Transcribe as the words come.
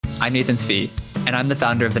I'm Nathan Svee, and I'm the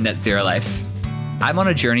founder of The Net Zero Life. I'm on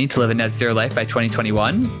a journey to live a net zero life by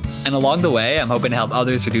 2021, and along the way, I'm hoping to help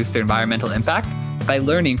others reduce their environmental impact by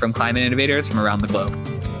learning from climate innovators from around the globe.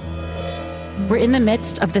 We're in the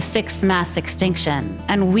midst of the 6th mass extinction,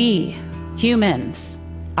 and we, humans,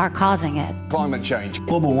 are causing it. Climate change,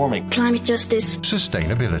 global warming, climate justice,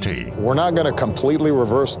 sustainability. We're not going to completely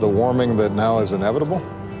reverse the warming that now is inevitable,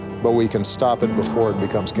 but we can stop it before it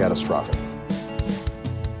becomes catastrophic.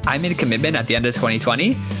 I made a commitment at the end of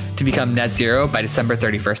 2020 to become net zero by December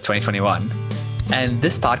 31st, 2021. And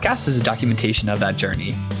this podcast is a documentation of that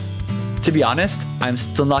journey. To be honest, I'm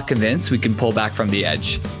still not convinced we can pull back from the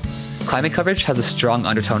edge. Climate coverage has a strong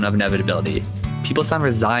undertone of inevitability. People sound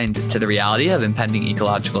resigned to the reality of impending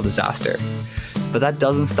ecological disaster. But that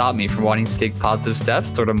doesn't stop me from wanting to take positive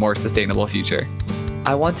steps toward a more sustainable future.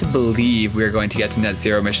 I want to believe we are going to get to net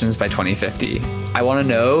zero emissions by 2050. I want to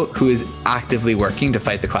know who is actively working to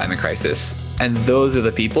fight the climate crisis. And those are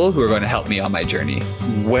the people who are going to help me on my journey.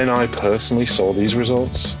 When I personally saw these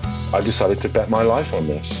results, I decided to bet my life on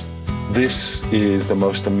this. This is the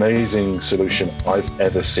most amazing solution I've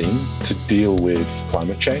ever seen to deal with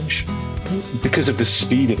climate change because of the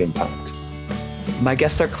speed of impact. My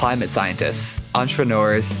guests are climate scientists,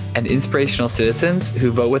 entrepreneurs, and inspirational citizens who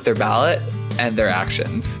vote with their ballot and their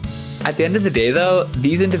actions. At the end of the day, though,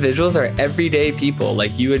 these individuals are everyday people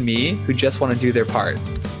like you and me who just want to do their part.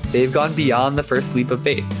 They've gone beyond the first leap of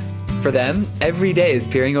faith. For them, every day is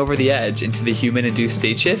peering over the edge into the human-induced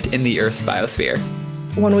state shift in the Earth's biosphere.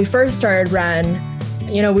 When we first started REN,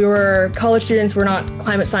 we were college students, we're not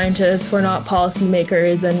climate scientists, we're not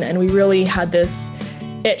policymakers, and we really had this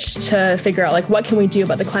itch to figure out what can we do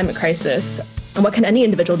about the climate crisis? And what can any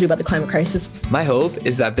individual do about the climate crisis? My hope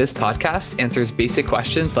is that this podcast answers basic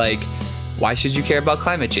questions like, why should you care about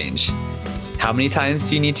climate change? How many times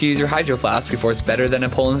do you need to use your hydro flask before it's better than a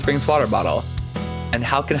Poland Springs water bottle? And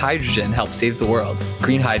how can hydrogen help save the world?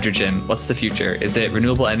 Green hydrogen, what's the future? Is it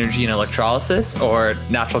renewable energy and electrolysis or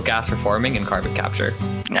natural gas reforming and carbon capture?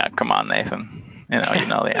 Yeah, come on, Nathan. You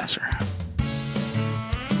know the answer.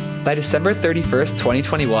 By December 31st,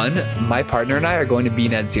 2021, my partner and I are going to be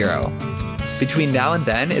net zero. Between now and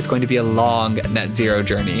then, it's going to be a long net zero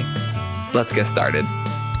journey. Let's get started.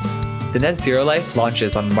 The Net Zero Life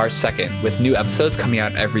launches on March 2nd with new episodes coming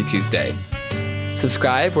out every Tuesday.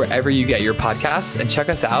 Subscribe wherever you get your podcasts and check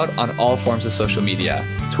us out on all forms of social media,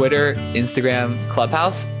 Twitter, Instagram,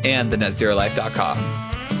 Clubhouse, and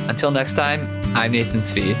thenetzerolife.com. Until next time, I'm Nathan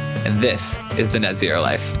Svee, and this is The Net Zero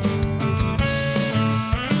Life.